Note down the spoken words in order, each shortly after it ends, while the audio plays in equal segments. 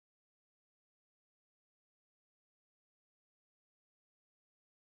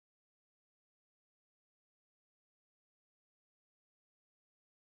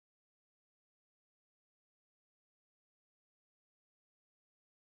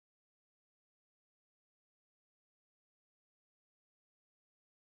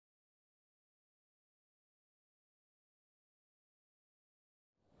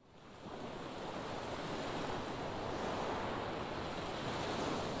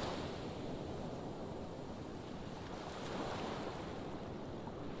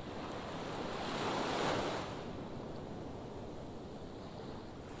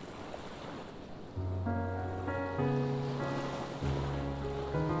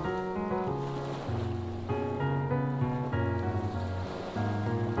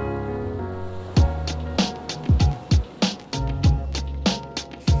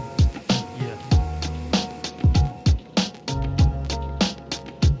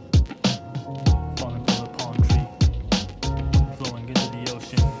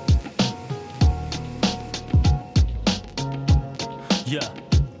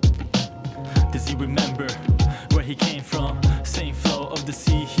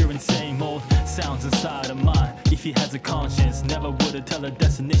if he has a conscience. Never would have tell a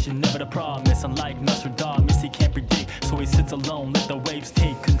destination, never the promise. Unlike Nostradamus, he can't predict, so he sits alone, let the waves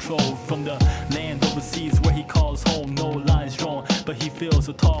take control. From the land overseas where he calls home, no lines drawn, but he feels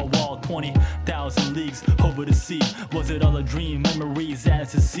a tall wall 20,000 leagues over the sea. Was it all a dream? Memories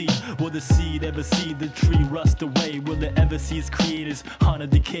as a seed. Will the seed ever see the tree rust away? Will it ever see its creators on a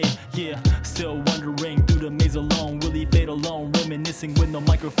decay? Yeah, still wondering through the maze alone. Will he fade alone, reminiscing with no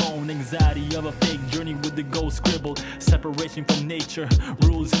microphone? Anxiety of a fake journey with the ghost scribble. Separation from nature,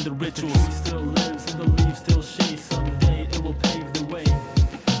 rules in the rituals. The tree still lives and the leaves still shade. Someday it will pave the way.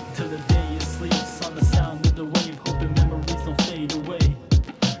 Till the day it sleeps on the sound of the wave, hoping memories don't fade away.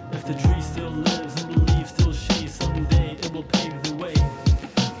 If the tree still lives and the leaves still shade, someday it will pave the way.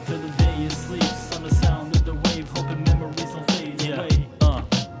 Till the day it sleeps on the sound of the wave, hoping memories don't fade away.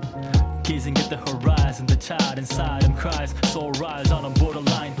 Gazing at the horizon, the child inside him cries. Soul rise on a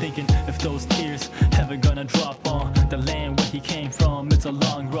borderline, thinking if those tears ever gonna drop on the land where he came from. It's a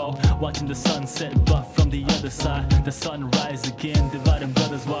long road, watching the sunset, but from the other side, the sun rise again, dividing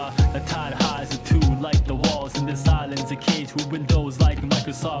brothers while the tide hides the two like the walls. In this island's a cage with windows like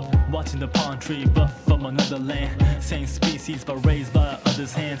Microsoft, watching the palm tree, but from another land. Same species, but raised by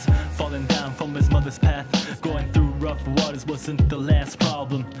others' hands, falling down from his mother's path. Going through rough waters wasn't the last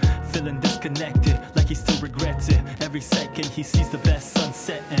problem. Feeling disconnected, like he still regrets it. Every second he sees the best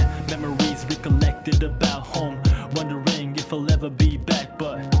sunset